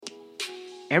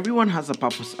Everyone has a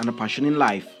purpose and a passion in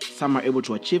life. Some are able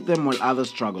to achieve them while others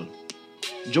struggle.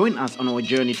 Join us on our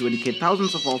journey to educate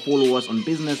thousands of our followers on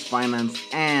business, finance,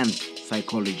 and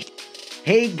psychology.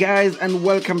 Hey guys, and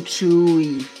welcome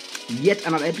to yet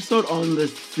another episode on the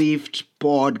Sift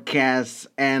podcast.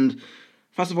 And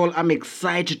first of all, I'm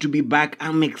excited to be back.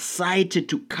 I'm excited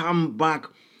to come back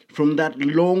from that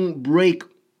long break.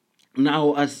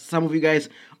 Now, as some of you guys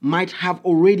might have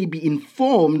already been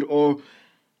informed or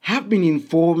have been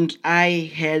informed,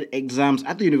 I had exams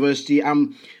at the university.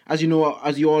 As you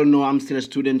all know, I'm still a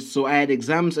student, so I had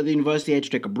exams at the university. I had to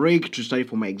take a break to study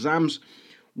for my exams,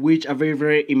 which are very,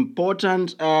 very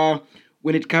important.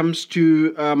 When it comes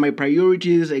to my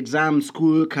priorities, exams,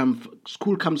 school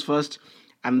comes first,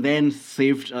 and then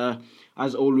saved,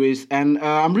 as always. And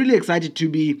I'm really excited to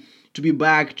be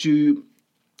back to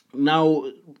now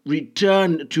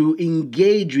return to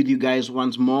engage with you guys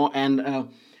once more. And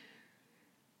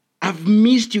I've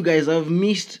missed you guys. I've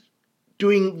missed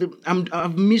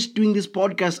I've missed doing this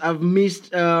podcast. I've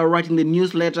missed writing the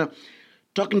newsletter,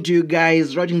 talking to you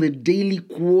guys, writing the daily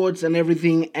quotes and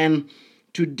everything. And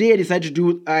today I decided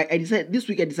this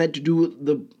week I decided to do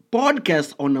the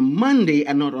podcast on a Monday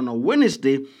and not on a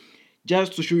Wednesday,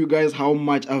 just to show you guys how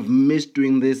much I've missed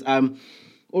doing this. I'm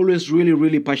always really,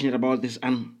 really passionate about this,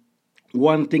 and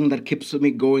one thing that keeps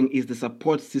me going is the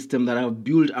support system that I've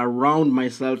built around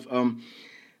myself.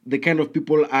 The kind of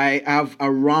people I have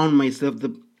around myself, the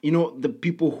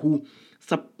people who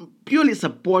purely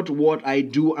support what I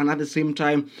do, and at the same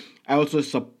time, I also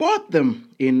support them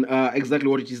in exactly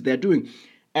what it is they're doing.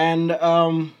 And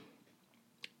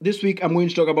this week, I'm going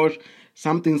to talk about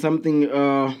something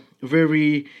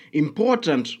very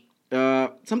important,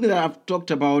 something that I've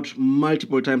talked about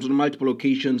multiple times on multiple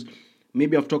occasions.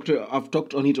 Maybe I've talked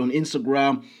on it on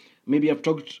Instagram. Maybe I've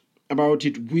talked about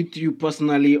it with you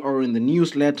personally or in the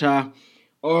newsletter,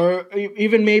 or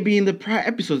even maybe in the prior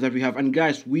episodes that we have. And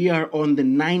guys, we are on the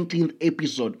 19th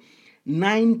episode.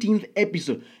 19th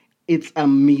episode. It's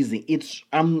amazing. It's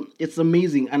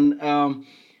amazing. And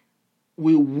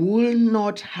we will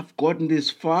not have gotten this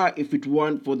far if it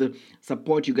weren't for the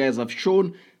support you guys have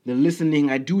shown, the listening.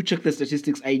 I do check the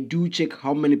statistics. I do check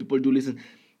how many people do listen.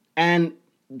 And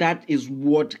that is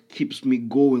what keeps me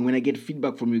going. When I get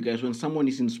feedback from you guys, when someone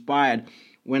is inspired,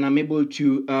 when I'm able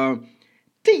to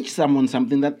teach someone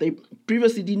something that they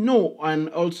previously didn't know. And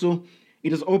also,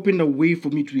 it has opened a way for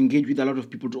me to engage with a lot of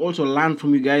people, to also learn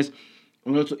from you guys,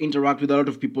 and also interact with a lot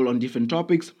of people on different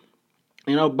topics.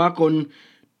 And now back on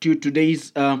to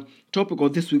today's topic, or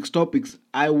this week's topics.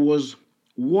 I was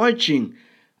watching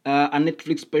a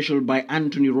Netflix special by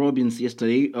Anthony Robbins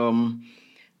yesterday,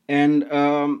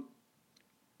 and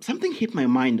something hit my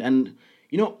mind. And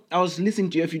I was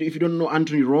listening to you. If you don't know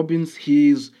Anthony Robbins,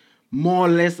 he's more or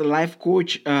less a life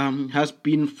coach. Has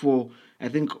been for, I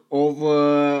think,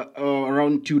 over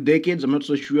around 2 decades. I'm not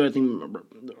so sure. I think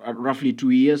roughly 2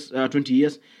 years, 20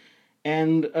 years.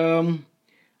 And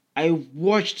I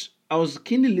was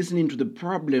keenly listening to the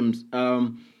problems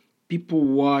people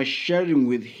were sharing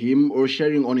with him, or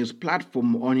sharing on his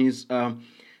platform, on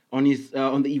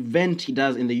the event he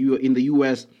does in the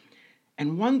US.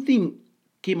 And one thing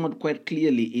came out quite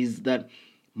clearly is that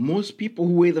most people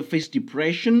who either face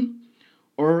depression,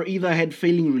 or either had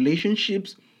failing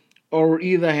relationships, or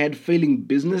either had failing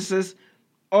businesses,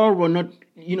 or were not,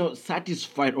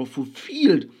 satisfied or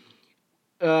fulfilled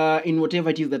in whatever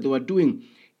it is that they were doing,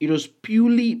 it was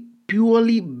purely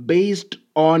based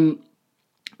on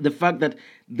the fact that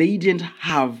they didn't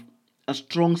have a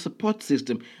strong support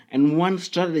system. And one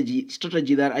strategy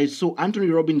that I saw Anthony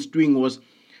Robbins doing was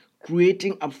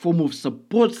creating a form of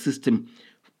support system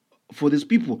for these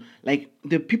people. Like,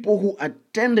 the people who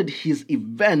attended his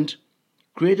event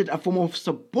created a form of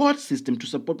support system to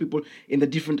support people in the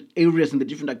different areas and the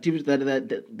different activities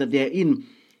that they're in,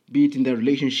 be it in their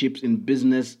relationships, in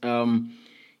business,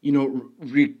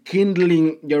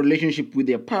 rekindling their relationship with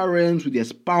their parents, with their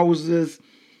spouses.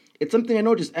 It's something I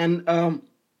noticed. And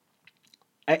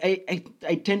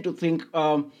I tend to think,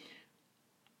 or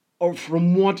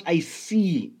from what I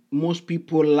see, most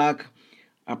people lack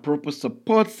a proper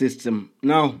support system.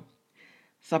 Now,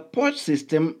 support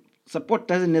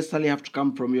doesn't necessarily have to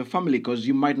come from your family, because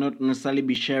you might not necessarily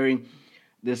be sharing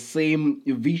the same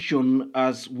vision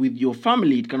as with your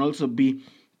family. It can also be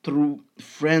through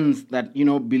friends that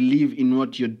believe in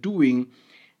what you're doing,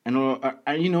 and are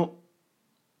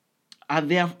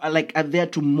there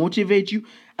to motivate you,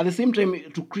 at the same time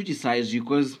to criticize you,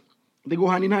 because they go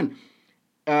hand in hand.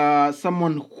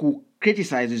 Someone who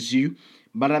criticizes you,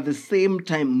 but at the same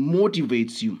time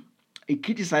motivates you. It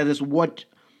criticizes what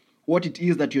it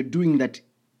is that you're doing that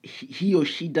he or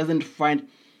she doesn't find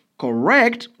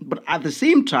correct, but at the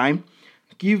same time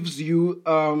gives you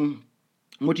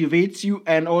motivates you,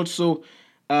 and also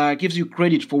gives you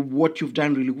credit for what you've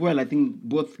done really well. I think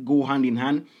both go hand in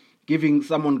hand, giving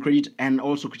someone credit and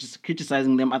also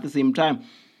criticizing them at the same time.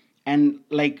 And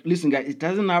like, listen, guys, it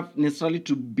doesn't have necessarily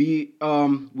to be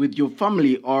with your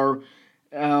family or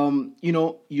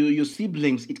your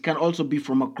siblings. It can also be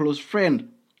from a close friend.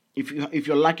 If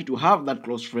you're lucky to have that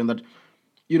close friend that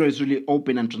is really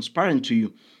open and transparent to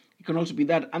you, it can also be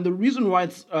that. And the reason why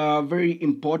it's very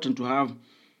important to have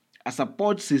a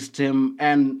support system,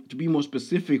 and to be more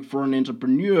specific for an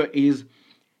entrepreneur, is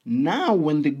now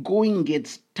when the going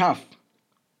gets tough,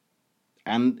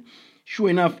 and sure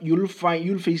enough, you'll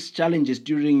face challenges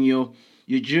during your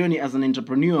journey as an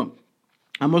entrepreneur.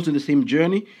 I'm also in the same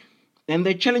journey, and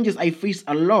the challenges I face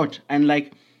a lot. And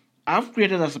like, I've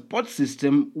created a support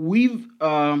system with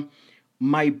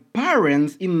my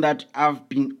parents, in that I've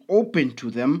been open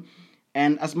to them.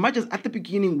 And as much as at the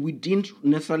beginning we didn't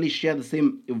necessarily share the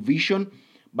same vision,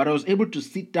 but I was able to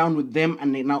sit down with them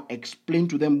and now explain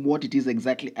to them what it is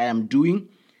exactly I am doing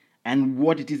and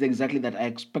what it is exactly that I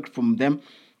expect from them.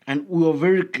 And we were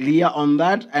very clear on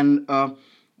that. And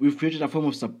we've created a form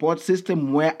of support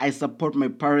system where I support my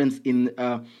parents in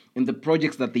the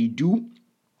projects that they do,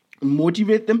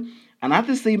 motivate them, and at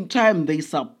the same time they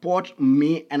support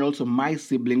me and also my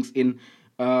siblings in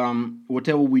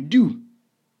whatever we do.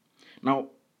 Now,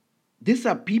 these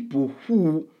are people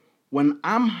who, when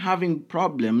I'm having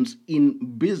problems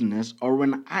in business or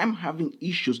when I'm having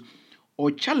issues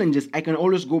or challenges, I can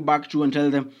always go back to and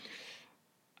tell them,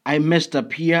 I messed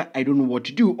up here, I don't know what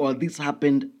to do, or this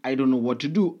happened, I don't know what to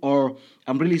do, or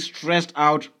I'm really stressed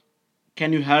out,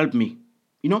 can you help me?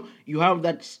 You have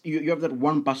that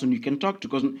one person you can talk to,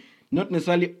 because not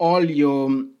necessarily all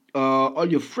your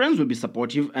friends will be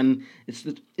supportive. And it's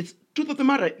truth of the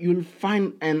matter, you'll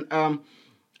find. And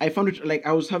I found it, like,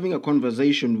 I was having a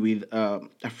conversation with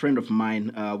a friend of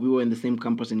mine. We were in the same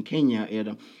campus in Kenya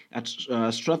at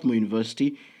Strathmore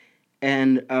University,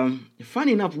 and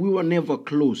funny enough, we were never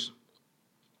close.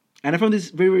 And I found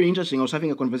this very, very interesting. I was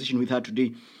having a conversation with her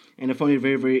today, and I found it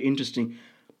very, very interesting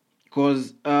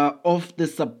because of the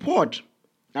support.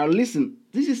 Now, listen,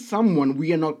 this is someone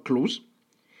we are not close.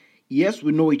 Yes,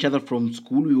 we know each other from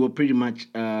school. We were pretty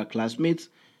much classmates.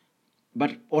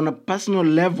 But on a personal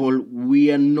level,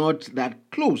 we are not that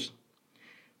close.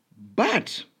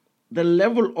 But the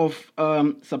level of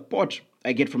support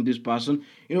I get from this person,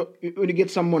 when you get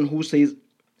someone who says,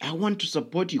 I want to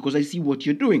support you because I see what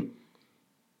you're doing.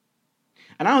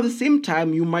 And now at the same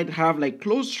time, you might have like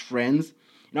close friends.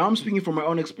 Now I'm speaking from my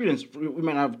own experience. We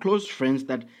might have close friends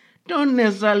that don't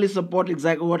necessarily support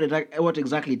exactly what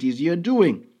exactly it is you're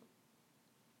doing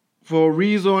for a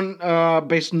reason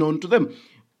best known to them.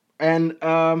 And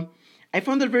I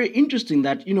found that very interesting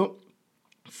that,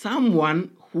 someone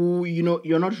who,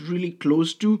 you're not really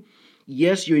close to,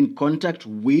 yes, you're in contact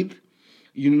with,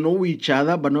 you know each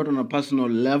other, but not on a personal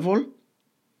level.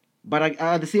 But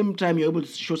at the same time, you're able to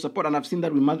show support. And I've seen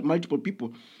that with multiple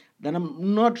people that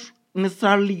I'm not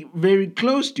necessarily very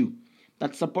close to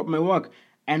that support my work.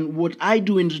 And what I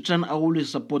do in return, I always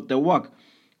support their work.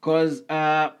 Because,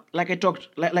 like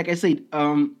I said,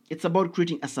 it's about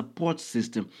creating a support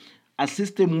system, a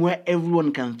system where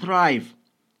everyone can thrive.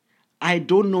 I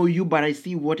don't know you, but I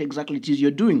see what exactly it is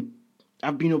you're doing.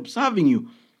 I've been observing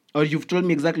you, or you've told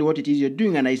me exactly what it is you're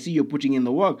doing, and I see you're putting in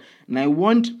the work. And I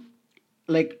want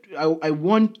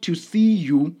to see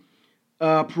you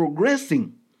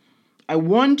progressing. I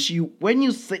want you, when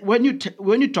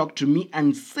you talk to me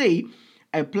and say,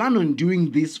 I plan on doing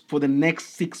this for the next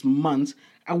 6 months,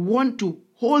 I want to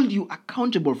hold you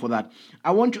accountable for that.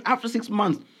 I want to, after 6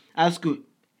 months, ask you,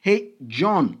 hey,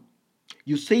 John,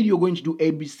 you said you're going to do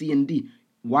A, B, C, and D.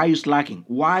 Why are you slacking?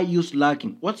 Why are you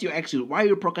slacking? What's your excuse? Why are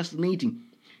you procrastinating?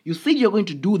 You said you're going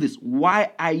to do this.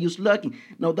 Why are you slacking?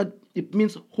 Now that it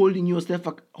means holding yourself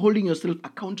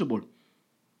accountable.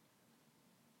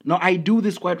 Now I do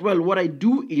this quite well. What I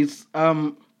do is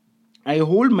I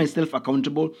hold myself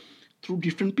accountable through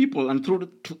different people and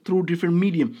through different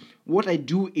medium. What I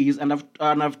do is, and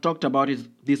I've talked about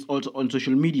this also on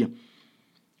social media.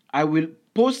 I will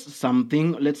post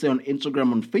something, let's say on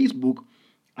Instagram, on Facebook,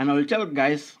 and I will tell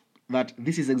guys that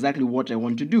this is exactly what I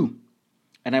want to do.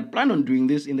 And I plan on doing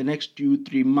this in the next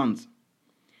 2-3 months.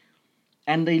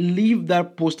 And I leave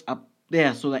that post up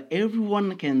there so that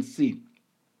everyone can see.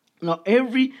 Now,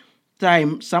 every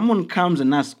time someone comes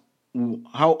and asks,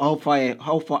 how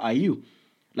far are you?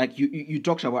 Like you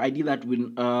talked about, I did that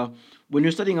when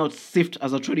you're starting out SIFT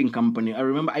as a trading company. I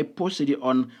remember I posted it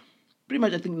on pretty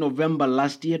much, I think, November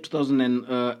last year,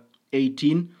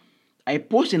 2018. I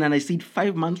posted and I said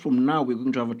 5 months from now we're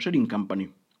going to have a trading company.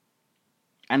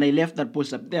 And I left that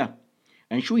post up there.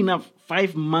 And sure enough,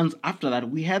 5 months after that,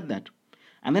 we had that.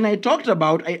 And then I talked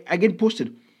about, I again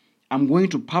posted, I'm going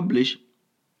to publish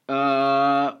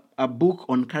a book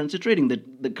on currency trading,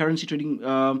 the currency trading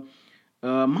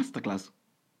masterclass.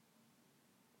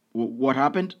 What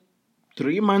happened?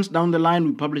 3 months down the line,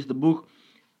 we published the book.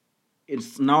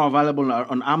 It's now available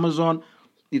on Amazon.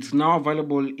 It's now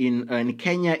available in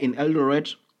Kenya, in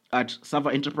Eldoret, at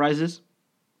Sava Enterprises.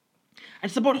 And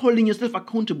it's about holding yourself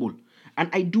accountable. And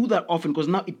I do that often because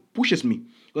now it pushes me.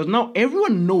 Because now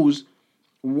everyone knows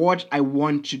what I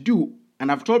want to do. And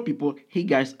I've told people, hey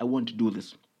guys, I want to do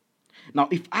this. Now,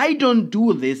 if I don't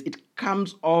do this, it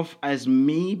comes off as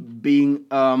me being,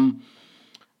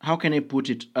 how can I put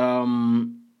it?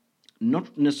 Not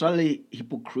necessarily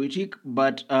hypocritic,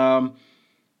 but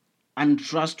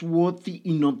untrustworthy,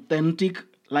 inauthentic.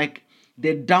 Like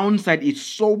the downside is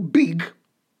so big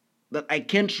that I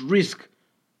can't risk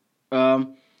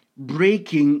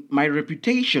breaking my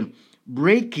reputation,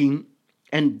 breaking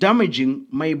and damaging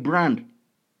my brand.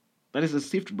 That is a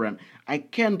Sift brand. I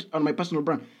can't, on my personal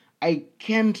brand, I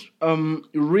can't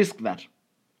risk that.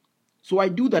 So I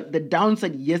do that. The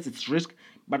downside, yes, it's risk,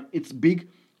 but it's big.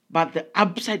 But the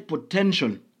upside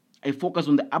potential, I focus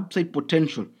on the upside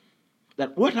potential.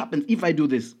 That what happens if I do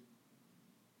this?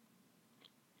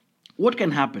 What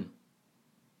can happen?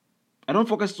 I don't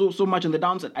focus so much on the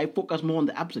downside. I focus more on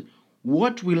the upside.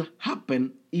 What will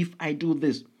happen if I do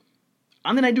this?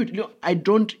 And then I do it. I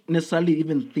don't necessarily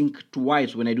even think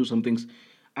twice when I do some things.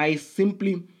 I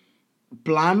simply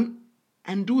plan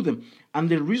and do them. And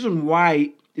the reason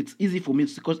why it's easy for me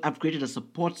is because I've created a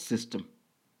support system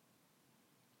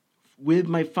with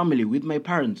my family, with my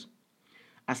parents.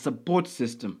 A support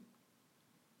system.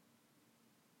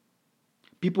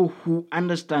 People who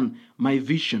understand my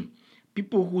vision.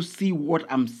 People who see what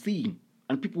I'm seeing.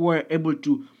 And people who are able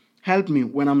to help me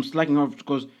when I'm slacking off.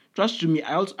 Because trust me,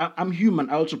 I'm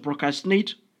human. I also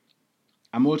procrastinate.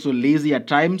 I'm also lazy at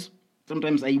times.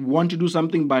 Sometimes I want to do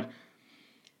something, but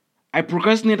I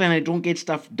procrastinate and I don't get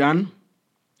stuff done.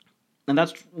 And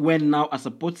that's when now a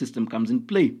support system comes in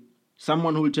play.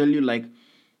 Someone who will tell you, like,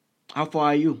 how far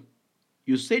are you?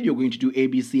 You said you're going to do A,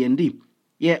 B, C, and D.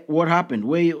 Yeah, what happened?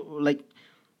 Where you, like,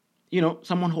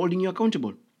 someone holding you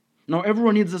accountable. Now,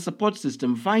 everyone needs a support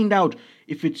system. Find out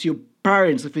if it's your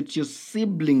parents, if it's your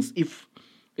siblings, if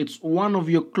it's one of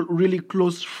your really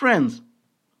close friends.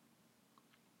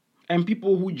 And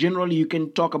people who generally you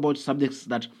can talk about subjects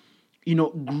that,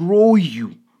 grow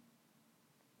you.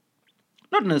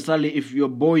 Not necessarily if your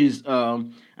boys,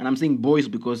 and I'm saying boys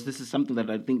because this is something that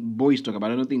I think boys talk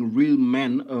about. I don't think real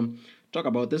men talk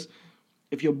about this.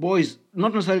 If your boys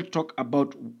not necessarily talk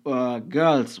about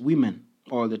girls, women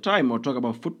all the time, or talk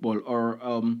about football,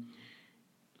 or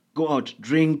go out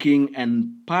drinking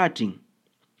and partying.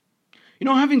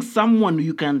 Having someone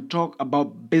you can talk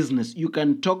about business, you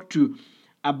can talk to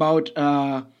about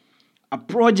a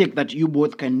project that you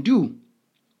both can do,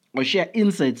 or share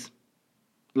insights.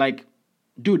 Like,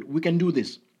 dude, we can do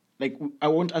this. Like, I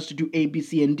want us to do A, B,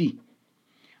 C, and D.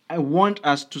 I want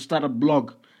us to start a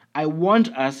blog. I want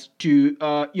us to,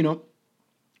 start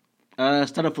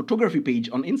a photography page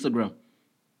on Instagram.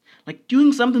 Like,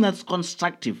 doing something that's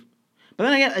constructive. But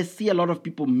then again, I see a lot of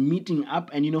people meeting up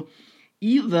and,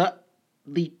 either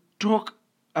they talk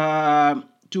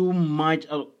too much,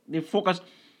 they focus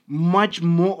much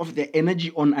more of their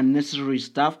energy on unnecessary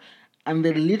stuff, and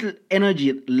the little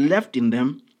energy left in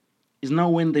them is now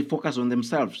when they focus on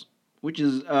themselves, which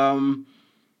is, I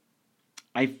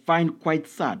find quite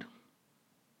sad.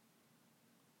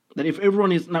 That if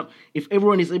everyone is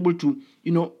able to,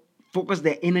 focus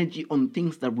their energy on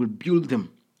things that will build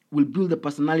them, will build their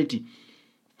personality,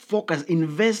 focus,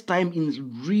 invest time in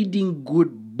reading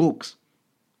good books,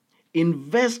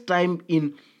 invest time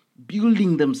in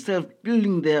building themselves,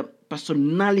 building their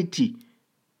personality,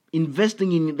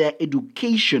 investing in their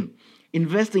education,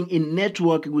 investing in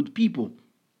networking with people.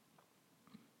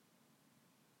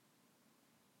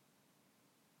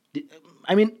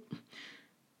 I mean,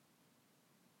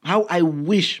 how I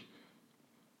wish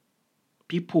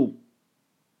people,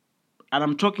 and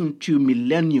I'm talking to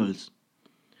millennials,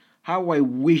 how I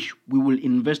wish we will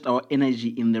invest our energy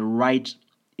in the right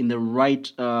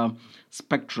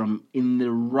spectrum, in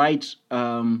the right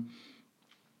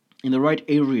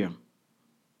area,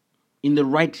 in the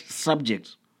right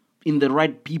subjects, in the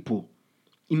right people,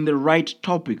 in the right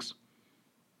topics.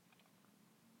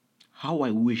 How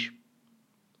I wish.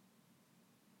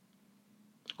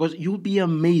 Because you'll be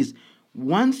amazed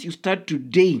once you start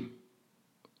today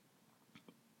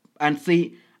and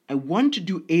say, I want to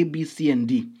do A, B, C, and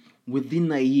D within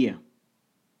a year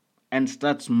and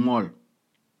start small.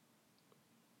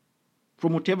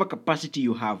 From whatever capacity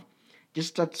you have, just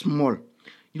start small.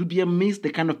 You'll be amazed the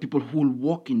kind of people who will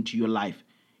walk into your life.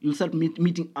 You'll start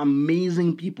meeting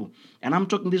amazing people. And I'm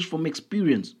talking this from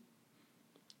experience.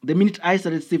 The minute I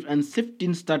started SIFT, and SIFT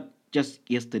didn't start just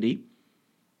yesterday.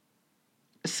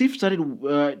 SIFT started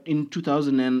in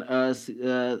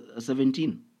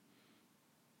 2017.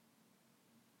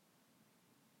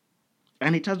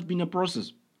 And it has been a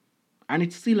process. And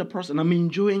it's still a process. And I'm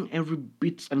enjoying every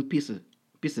bits and pieces.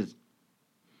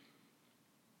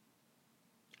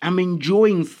 I'm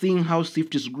enjoying seeing how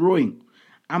SIFT is growing.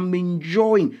 I'm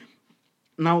enjoying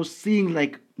now seeing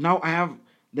now I have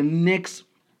the next.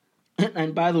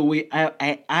 And by the way,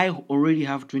 I already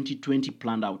have 2020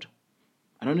 planned out.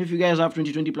 I don't know if you guys have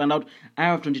 2020 planned out. I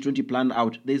have 2020 planned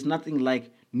out. There's nothing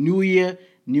like New Year,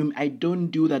 new. I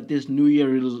don't do that. This New Year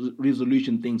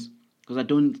resolution things because I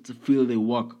don't feel they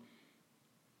work.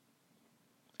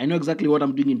 I know exactly what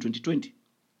I'm doing in 2020.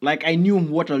 Like I knew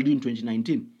what I'll do in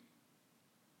 2019.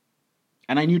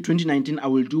 And I knew 2019 I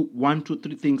will do 1, 2,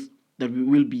 3 things that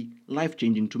will be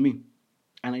life-changing to me.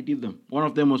 And I did them. One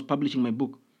of them was publishing my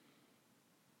book.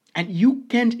 And you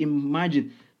can't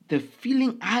imagine the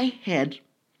feeling I had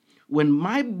when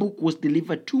my book was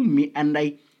delivered to me and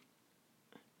I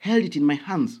held it in my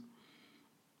hands.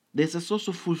 There's a source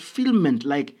of fulfillment,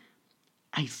 like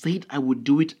I said I would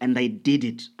do it and I did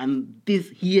it. And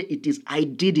here it is, I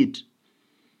did it.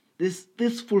 This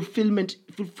fulfillment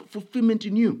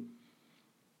in you.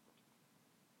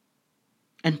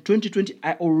 And 2020,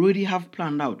 I already have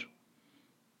planned out.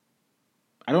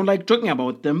 I don't like talking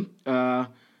about them,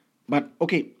 but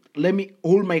okay, let me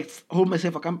hold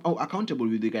myself accountable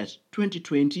with you guys.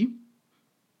 2020,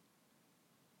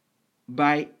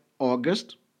 by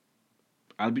August,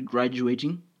 I'll be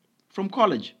graduating from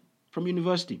college, from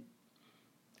university,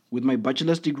 with my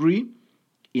bachelor's degree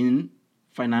in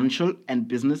financial and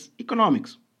business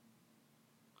economics.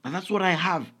 And that's what I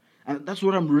have, and that's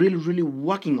what I'm really, really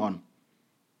working on.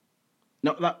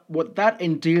 Now, what that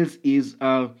entails is,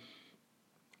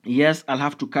 yes, I'll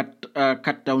have to cut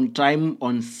down time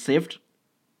on SIFT,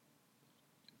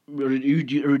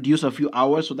 reduce a few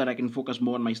hours so that I can focus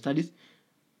more on my studies.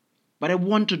 But I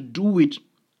want to do it,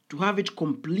 to have it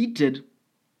completed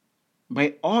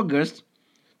by August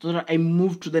so that I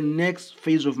move to the next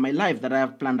phase of my life that I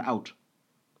have planned out.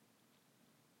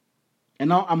 And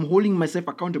now I'm holding myself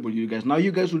accountable, you guys. Now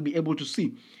you guys will be able to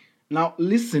see. Now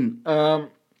listen,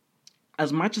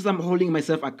 as much as I'm holding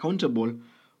myself accountable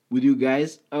with you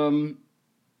guys,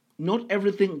 not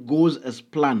everything goes as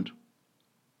planned.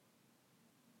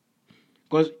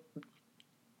 Because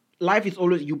life is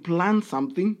always, you plan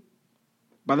something,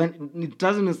 but then it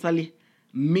doesn't necessarily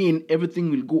mean everything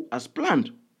will go as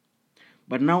planned.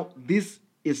 But now this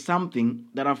is something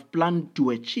that I've planned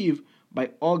to achieve by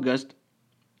August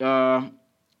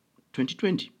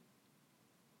 2020.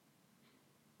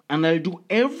 And I'll do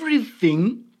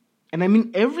everything, and I mean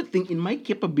everything in my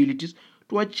capabilities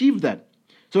to achieve that.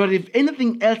 So that if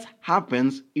anything else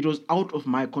happens, it was out of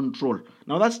my control.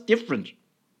 Now that's different.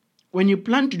 When you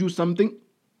plan to do something,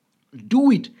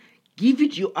 do it. Give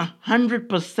it your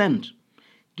 100%.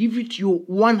 Give it your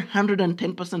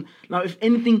 110%. Now, if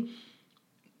anything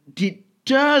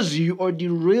deters you or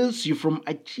derails you from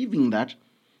achieving that,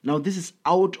 now this is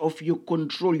out of your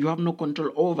control. You have no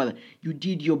control over that. You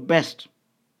did your best.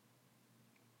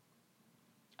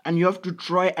 And you have to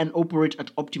try and operate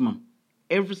at optimum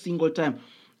every single time.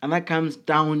 And that comes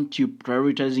down to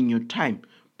prioritizing your time,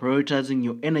 prioritizing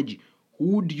your energy.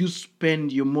 Who do you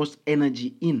spend your most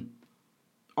energy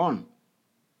on?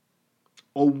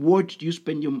 Or what do you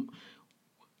spend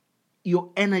your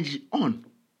energy on?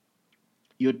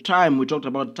 Your time. We talked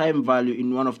about time value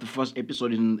in one of the first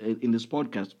episodes in this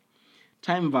podcast.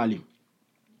 Time value.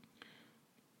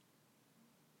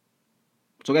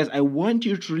 So guys, I want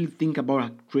you to really think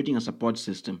about creating a support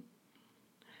system.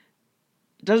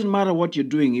 It doesn't matter what you're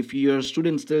doing. If you're a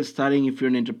student still studying, if you're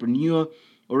an entrepreneur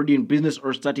already in business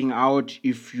or starting out,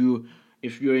 if you're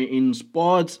in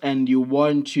sports and you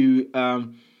want to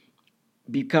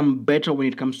become better when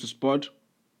it comes to sport,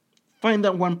 find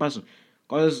that one person.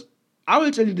 Because I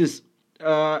will tell you this: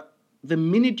 the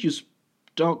minute you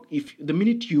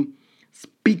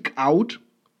speak out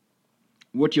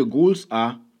what your goals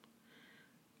are,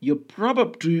 you're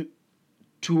probably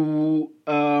to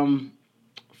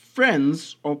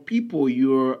friends or people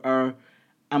you are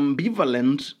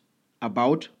ambivalent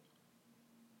about,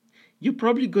 you're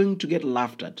probably going to get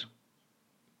laughed at.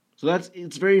 So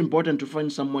it's very important to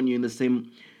find someone you're in the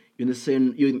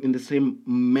you're in the same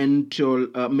mental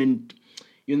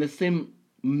you're in the same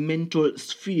mental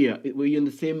sphere, where you're in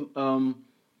the same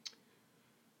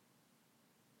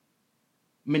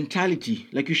mentality,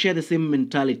 like you share the same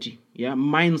mentality, yeah,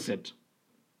 mindset.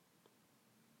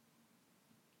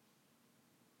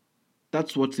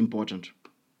 That's what's important.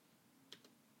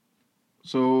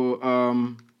 So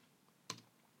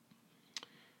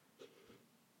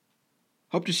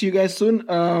hope to see you guys soon.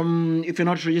 If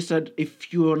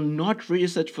you're not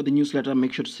registered for the newsletter,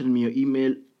 make sure to send me your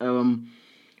email,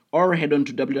 or head on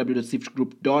to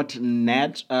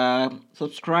www.siftgroup.net.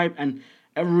 Subscribe, and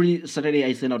every Saturday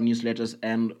I send out newsletters,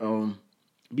 and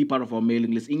be part of our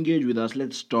mailing list. Engage with us.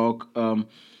 Let's talk.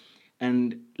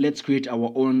 And let's create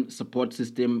our own support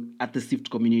system at the Sift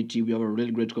community. We have a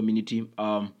really great community.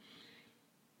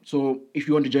 So if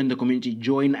you want to join the community,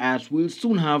 join us. We'll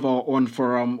soon have our own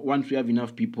forum once we have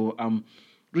enough people.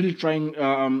 Really trying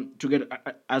to get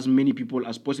as many people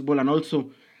as possible, and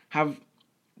also have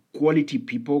quality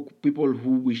people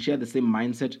who we share the same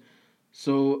mindset.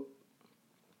 So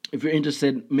if you're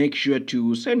interested, make sure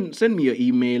to send me your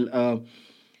email.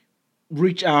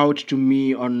 Reach out to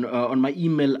me on my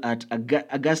email at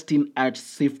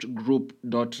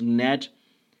augustine@siftgroup.net.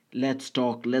 Let's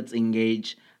talk, let's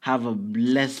engage. Have a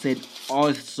blessed,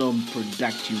 awesome,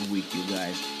 productive week, you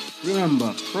guys.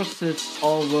 Remember, process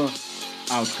over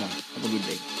outcome. Have a good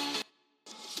day.